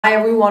Hi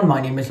everyone,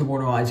 my name is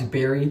Eduardo Isaac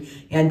Berry,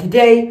 and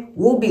today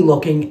we'll be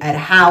looking at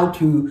how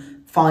to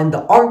find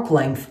the arc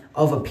length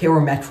of a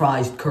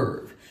parametrized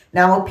curve.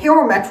 Now, a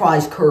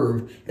parametrized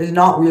curve is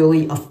not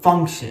really a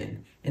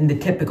function in the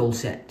typical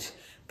sense,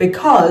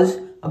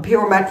 because a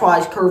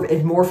parametrized curve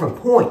is more of a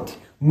point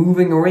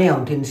moving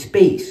around in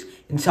space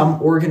in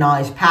some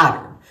organized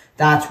pattern.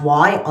 That's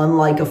why,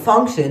 unlike a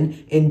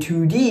function in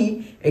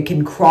 2D, it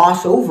can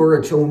cross over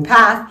its own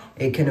path.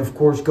 It can, of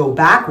course, go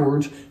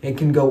backwards. It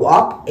can go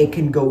up. It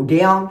can go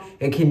down.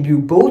 It can do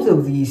both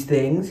of these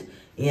things.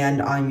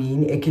 And,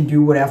 it can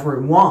do whatever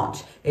it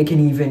wants. It can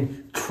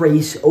even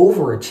trace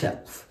over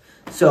itself.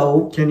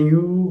 So, can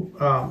you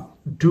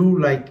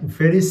do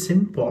very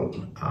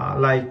simple,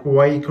 like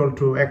y equal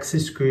to x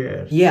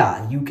squared?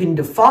 Yeah, you can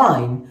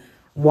define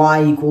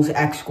y equals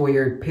x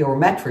squared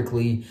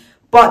parametrically,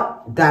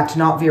 but that's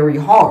not very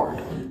hard.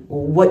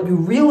 What you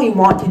really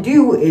want to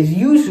do is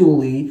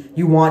usually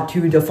you want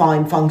to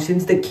define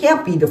functions that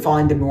can't be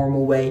defined the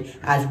normal way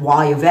as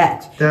y of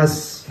x.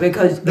 That's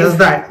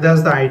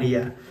the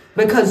idea.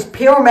 Because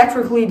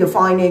parametrically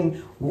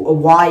defining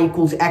y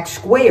equals x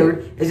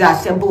squared is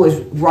as simple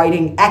as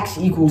writing x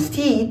equals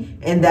t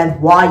and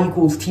then y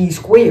equals t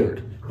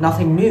squared.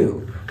 Nothing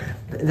new. Okay.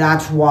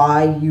 That's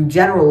why you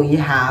generally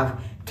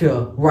have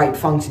to write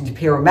functions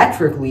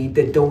parametrically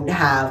that don't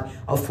have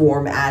a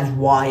form as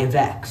y of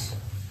x.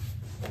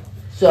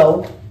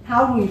 So,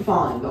 how do we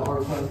find the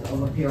arc length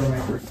of a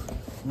parametric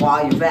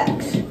y of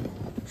x?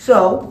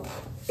 So,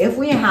 if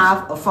we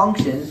have a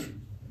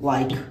function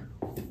like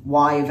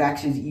y of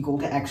x is equal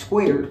to x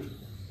squared,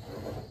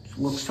 it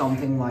looks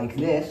something like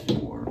this,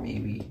 or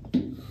maybe,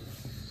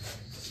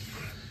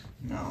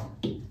 no.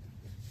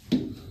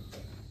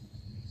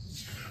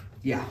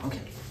 Yeah,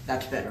 okay,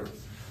 that's better.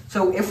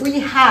 So if we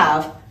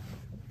have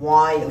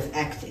y of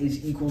x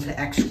is equal to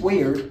x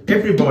squared...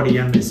 Everybody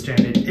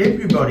understands it.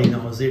 Everybody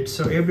knows it.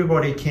 So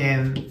everybody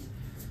can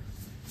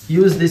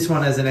use this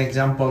one as an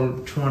example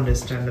to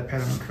understand the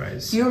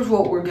parameterized. Here's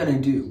what we're going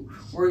to do.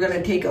 We're going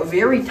to take a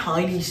very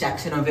tiny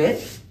section of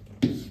it.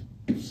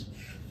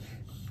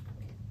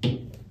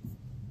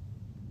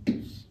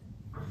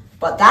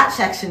 But that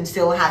section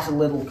still has a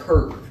little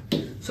curve.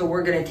 So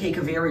we're going to take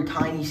a very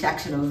tiny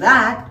section of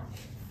that.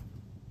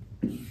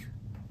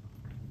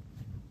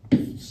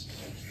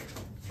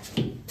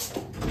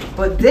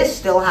 But this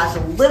still has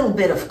a little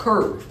bit of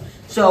curve.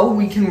 So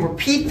we can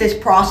repeat this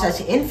process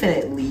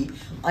infinitely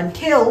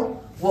until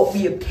what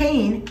we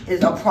obtain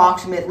is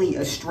approximately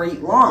a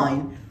straight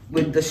line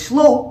with the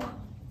slope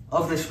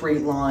of the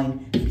straight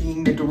line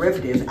being the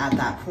derivative at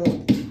that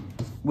point.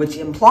 Which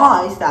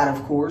implies that,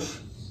 of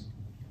course,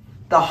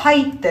 the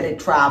height that it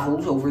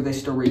travels over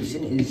this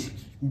duration is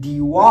dy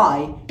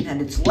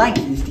and its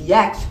length is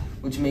dx,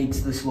 which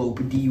makes the slope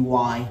dy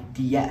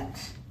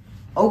dx.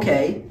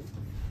 Okay.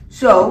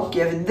 So,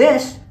 given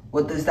this,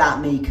 what does that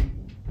make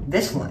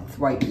this length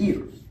right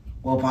here?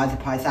 Well, by the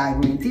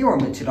Pythagorean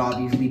theorem, it should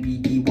obviously be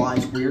dy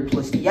squared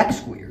plus dx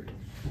squared.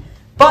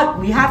 But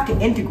we have to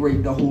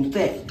integrate the whole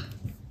thing.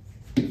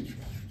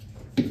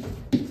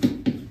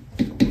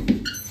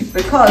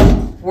 Because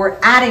we're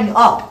adding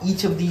up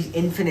each of these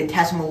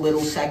infinitesimal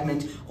little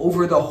segments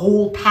over the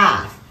whole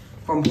path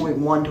from point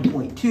 1 to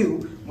point 2,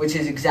 which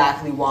is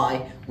exactly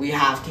why we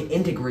have to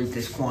integrate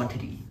this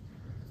quantity.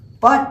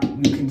 But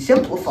you can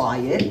simplify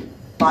it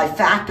by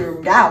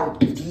factoring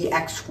out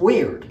dx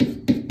squared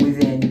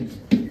within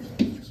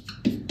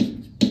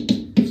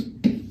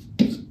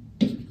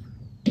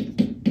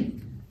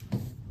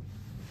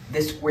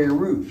the square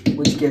root,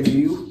 which gives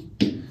you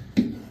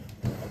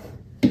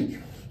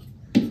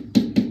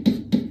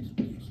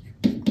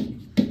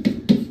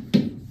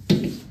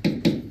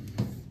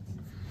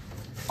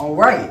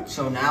Alright,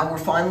 so now we're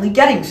finally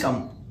getting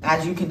some.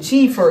 As you can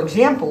see, for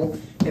example,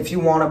 if you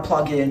want to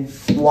plug in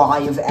y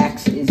of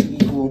x is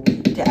equal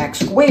to x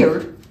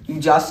squared, you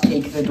just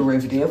take the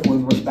derivative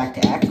with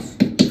respect to x,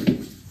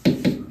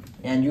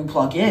 and you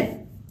plug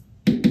in.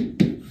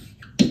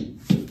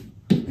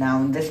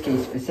 Now, in this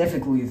case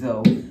specifically,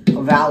 though,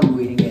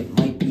 evaluating it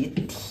might be a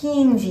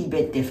teensy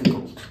bit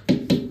difficult.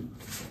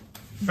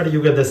 But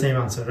you get the same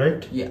answer,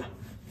 right? Yeah.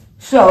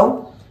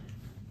 So,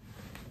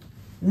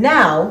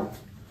 now,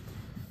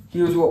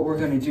 here's what we're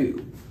going to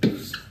do.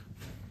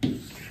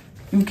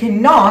 You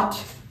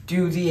cannot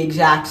do the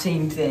exact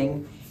same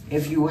thing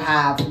if you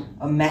have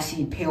a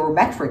messy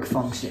parametric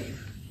function.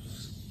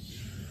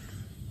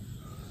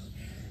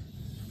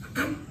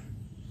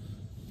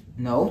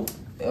 No,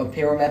 a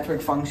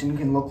parametric function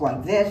can look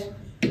like this,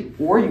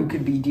 or you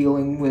could be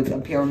dealing with a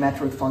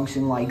parametric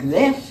function like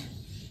this,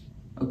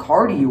 a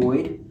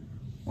cardioid,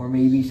 or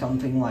maybe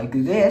something like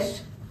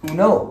this, who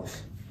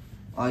knows?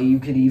 You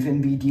could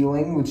even be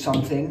dealing with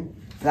something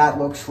that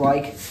looks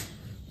like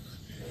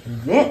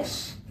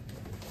this.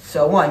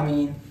 So,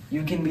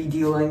 you can be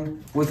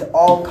dealing with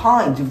all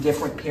kinds of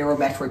different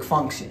parametric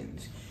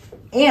functions.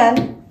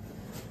 And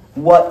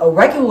what a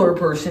regular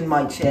person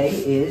might say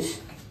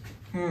is,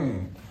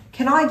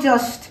 can I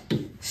just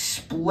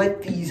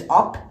split these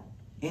up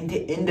into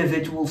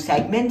individual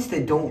segments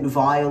that don't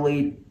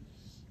violate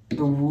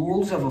the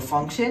rules of a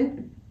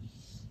function.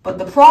 But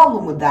the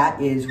problem with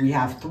that is we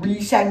have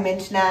 3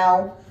 segments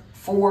now,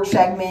 4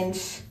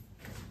 segments,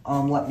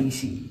 let me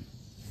see,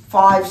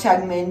 5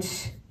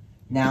 segments.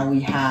 Now we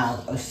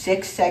have a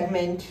 6th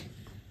segment.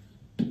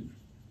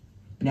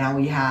 Now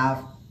we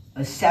have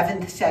a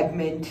 7th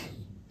segment.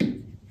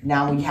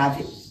 Now we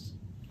have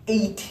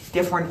 8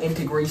 different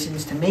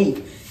integrations to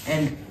make,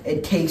 and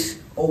it takes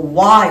a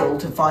while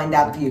to find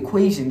out the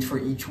equations for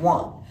each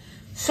one.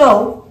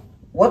 So,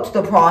 what's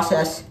the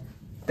process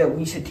that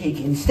we should take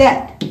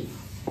instead?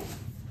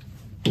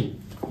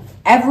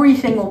 Every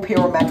single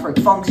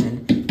parametric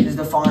function is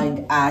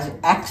defined as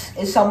x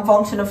is some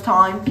function of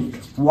time,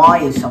 y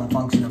is some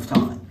function of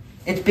time.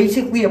 It's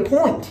basically a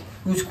point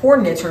whose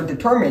coordinates are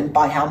determined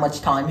by how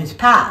much time has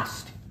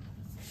passed.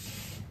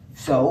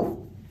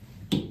 So,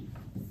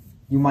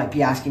 you might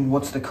be asking,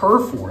 what's the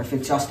curve for if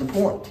it's just a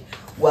point?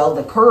 Well,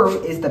 the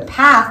curve is the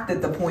path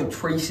that the point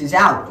traces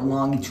out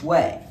along its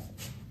way.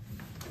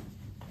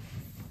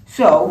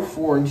 So,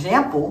 for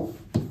example,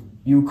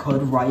 you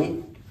could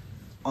write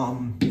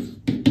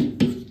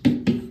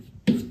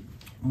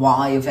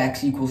y of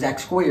x equals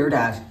x squared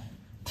as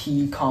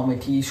t comma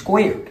t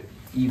squared,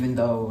 even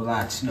though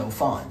that's no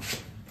fun.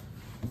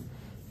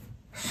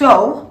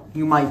 So,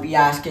 you might be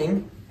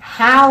asking,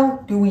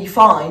 how do we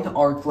find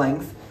arc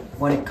length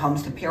when it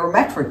comes to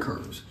parametric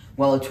curves?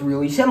 Well, it's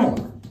really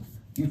similar.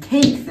 You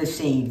take the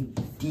same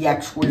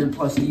dx squared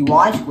plus dy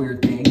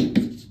squared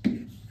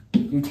thing,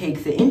 you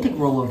take the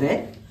integral of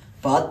it,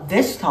 but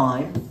this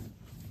time,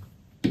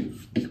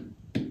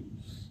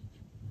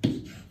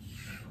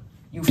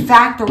 you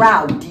factor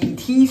out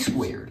dt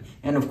squared.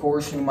 And of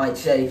course, you might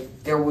say,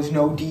 there was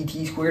no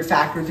dt squared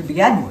factor to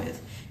begin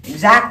with.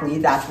 Exactly,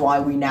 that's why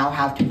we now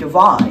have to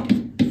divide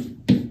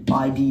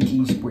by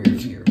dt squared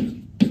here.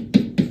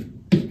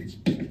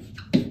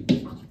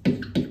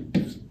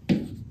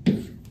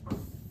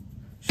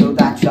 So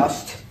that's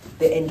just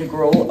the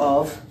integral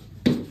of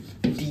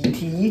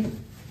dt,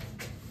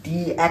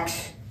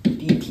 dx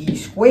dt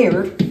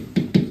squared,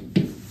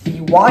 dy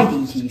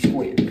dt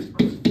squared.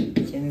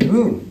 And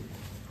boom.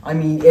 I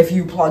mean, if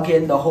you plug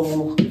in the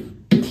whole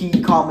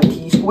t comma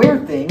t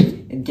squared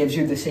thing, it gives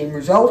you the same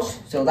results,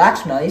 so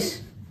that's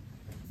nice.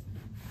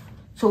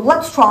 So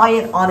let's try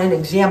it on an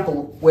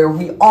example where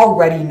we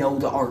already know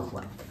the arc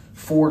length,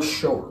 for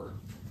sure.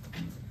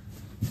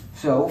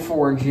 So,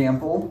 for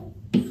example,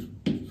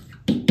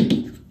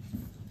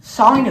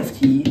 sine of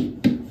t,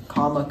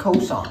 comma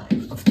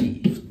cosine of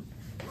t.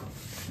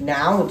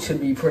 Now, it should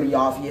be pretty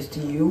obvious to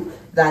you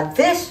that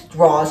this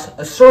draws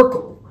a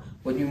circle.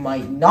 What you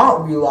might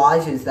not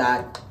realize is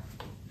that,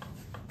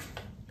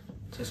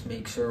 just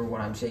make sure what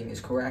I'm saying is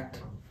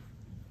correct.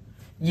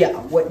 Yeah,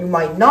 what you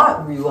might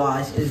not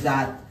realize is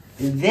that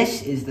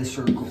this is the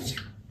circle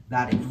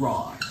that it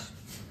draws.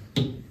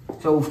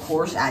 So of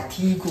course at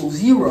t equals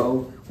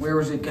 0, where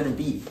is it going to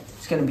be?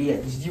 It's going to be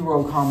at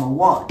 0,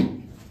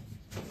 1.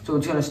 So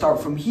it's going to start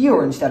from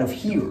here instead of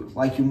here,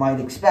 like you might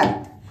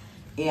expect.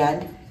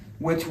 And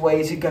which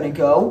way is it going to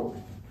go?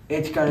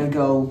 It's going to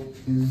go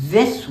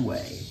this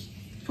way.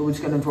 So it's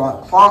going to draw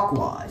it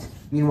clockwise.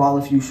 Meanwhile,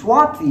 if you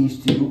swap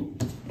these two,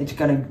 it's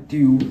going to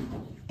do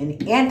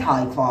an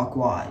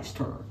anti-clockwise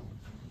turn.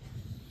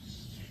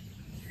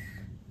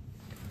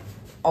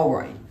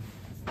 Alright.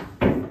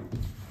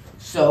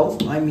 So,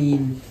 I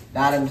mean,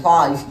 that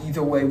implies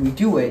either way we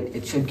do it,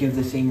 it should give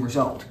the same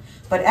result.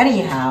 But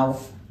anyhow,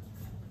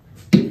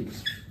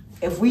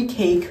 if we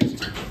take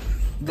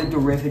the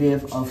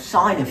derivative of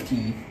sine of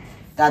t,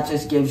 that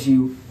just gives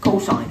you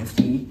cosine of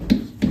t.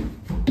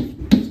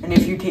 And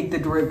if you take the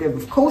derivative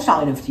of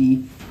cosine of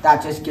t,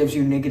 that just gives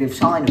you negative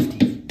sine of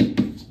t.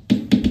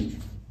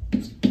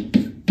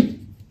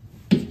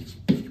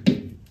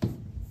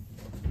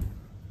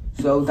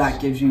 So that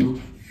gives you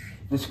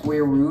the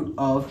square root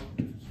of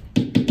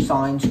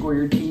sine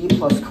squared t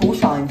plus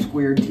cosine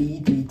squared t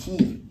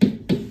dt.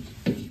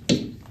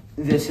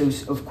 This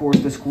is, of course,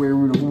 the square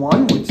root of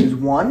 1, which is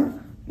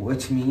 1,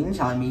 which means,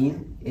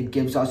 it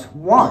gives us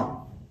 1.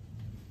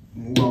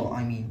 Well,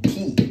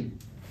 t.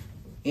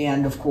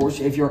 And, of course,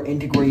 if you're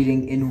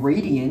integrating in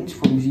radians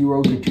from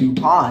 0 to 2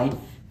 pi,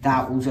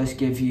 that will just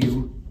give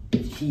you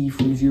t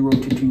from 0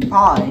 to 2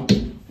 pi,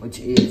 which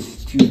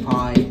is 2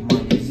 pi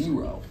minus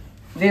 0.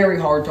 Very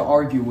hard to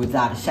argue with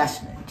that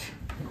assessment.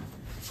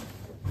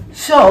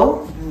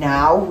 So,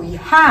 now we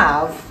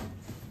have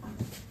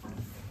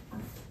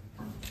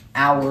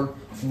our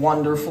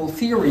wonderful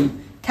theory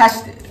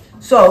tested.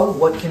 So,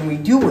 what can we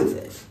do with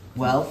it?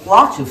 Well,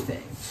 lots of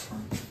things.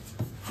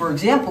 For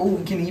example,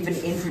 we can even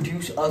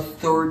introduce a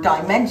third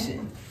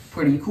dimension.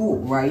 Pretty cool,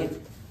 right?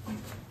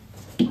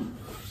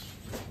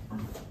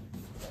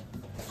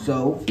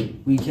 So,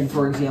 we can,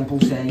 for example,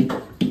 say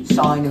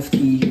sine of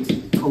t,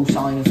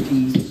 cosine of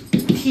t,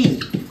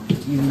 t.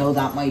 Even though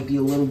that might be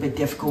a little bit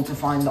difficult to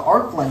find the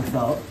arc length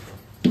of.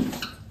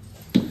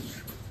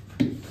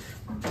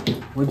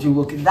 Would you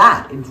look at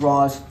that? It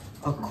draws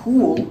a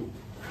cool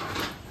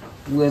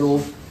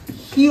little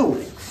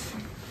helix.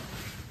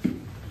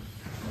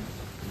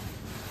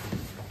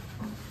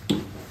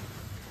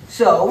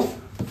 So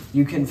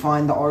you can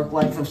find the arc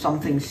length of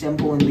something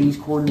simple in these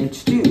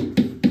coordinates too.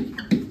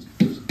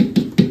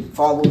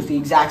 Follows the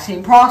exact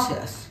same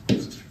process.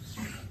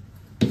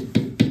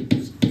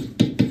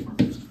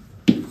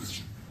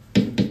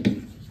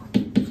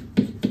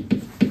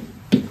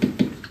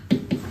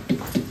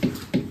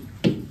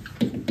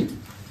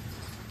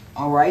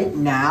 Alright,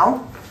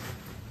 now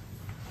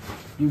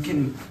we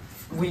can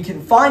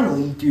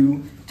finally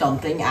do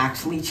something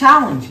actually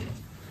challenging.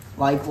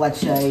 Like, let's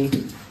say,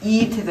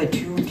 e to the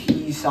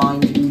 2t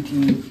sine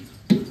 2t,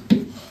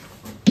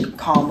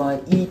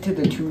 comma, e to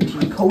the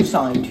 2t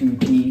cosine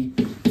 2t,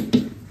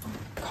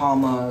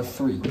 comma,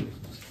 3.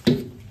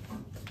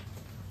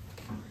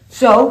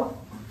 So,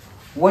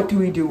 what do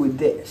we do with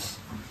this?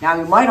 Now,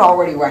 you might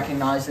already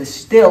recognize this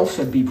still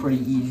should be pretty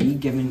easy,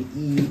 given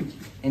e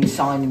and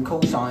sine and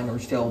cosine are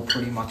still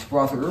pretty much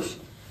brothers.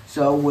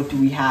 So, what do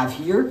we have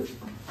here?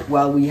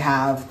 Well, we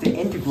have the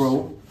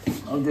integral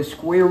of the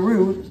square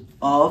root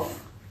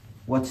of,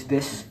 what's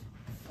this?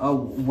 Oh,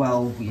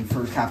 well, we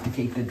first have to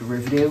take the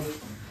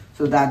derivative.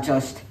 So that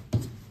just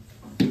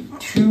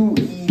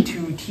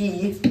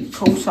 2e2t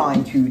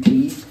cosine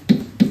 2t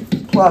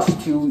plus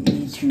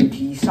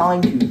 2e2t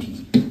sine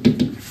 2t.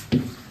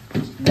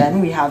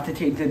 Then we have to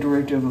take the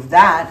derivative of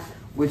that,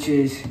 which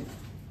is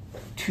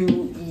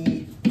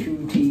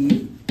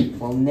 2e2t,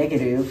 well,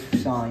 negative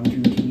sine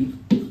 2t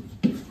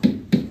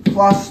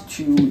plus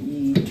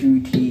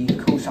 2e2t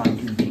cosine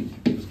 2t.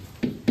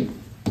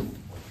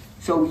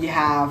 So we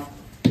have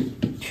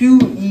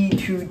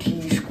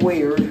 2e2t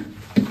squared.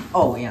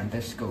 Oh, and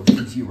this goes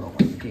to 0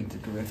 when you take the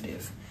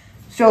derivative.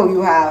 So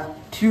you have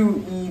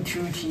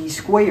 2e2t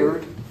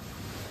squared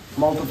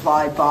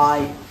multiplied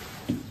by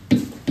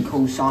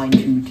cosine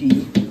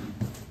 2t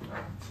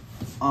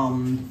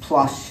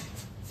plus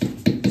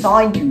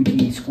sine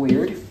 2t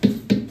squared.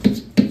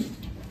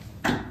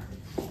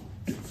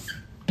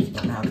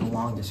 Don't have the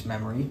longest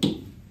memory.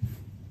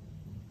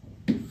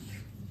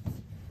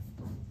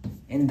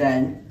 And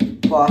then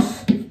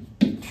plus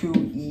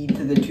 2e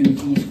to the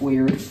 2t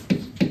squared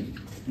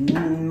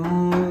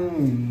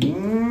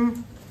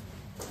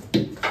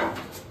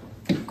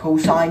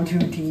cosine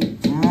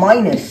 2t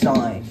minus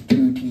sine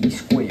 2t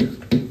squared.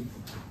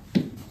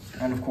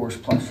 And of course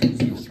plus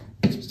 0.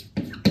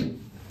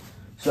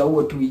 So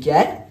what do we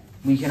get?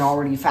 We can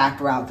already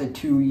factor out the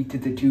 2e to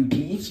the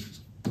 2t.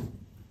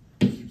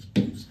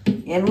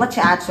 And let's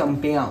add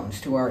some bounds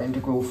to our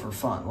integral for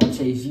fun. Let's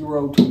say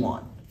 0 to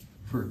 1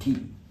 for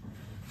t.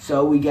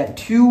 So we get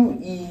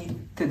 2e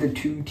to the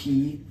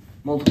 2t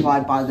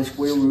multiplied by the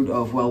square root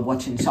of, well,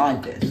 what's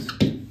inside this?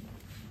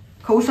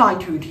 Cosine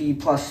 2t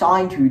plus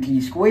sine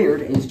 2t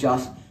squared is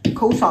just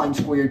cosine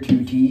squared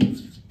 2t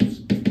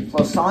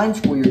plus sine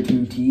squared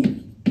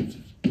 2t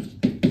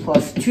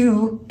plus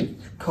 2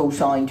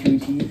 cosine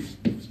 2t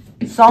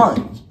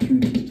sine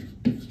 2t.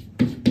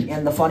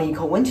 And the funny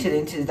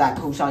coincidence is that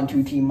cosine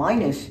 2t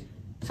minus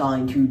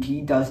sine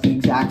 2t does the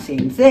exact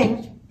same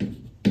thing,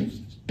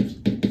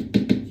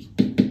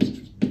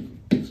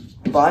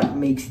 but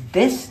makes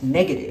this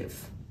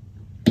negative.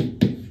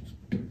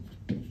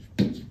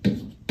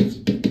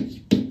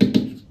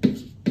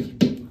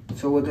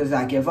 So what does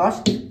that give us?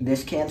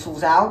 This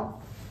cancels out,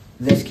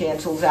 this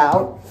cancels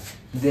out,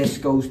 this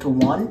goes to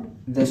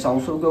 1, this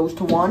also goes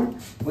to 1,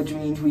 which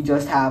means we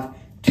just have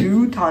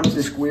 2 times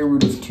the square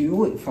root of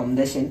 2 from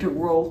this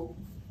integral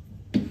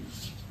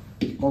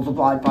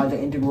multiplied by the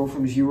integral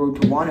from 0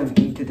 to 1 of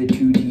e to the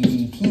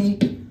 2t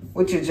dt,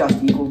 which is just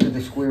equal to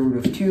the square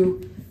root of 2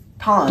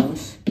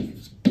 times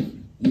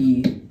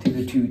e to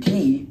the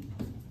 2t,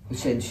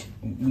 since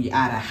we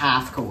add a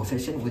half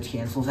coefficient, which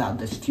cancels out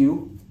this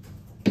 2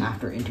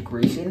 after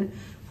integration,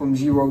 from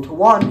 0 to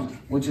 1,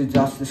 which is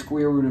just the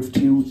square root of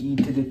 2 e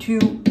to the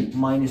 2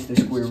 minus the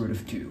square root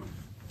of 2.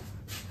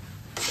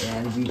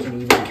 And we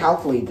can even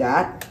calculate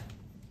that,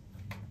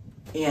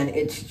 and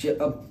it's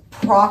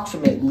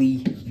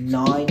approximately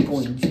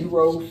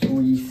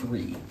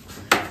 9.033.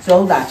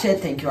 So that's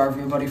it. Thank you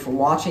everybody for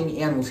watching,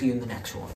 and we'll see you in the next one.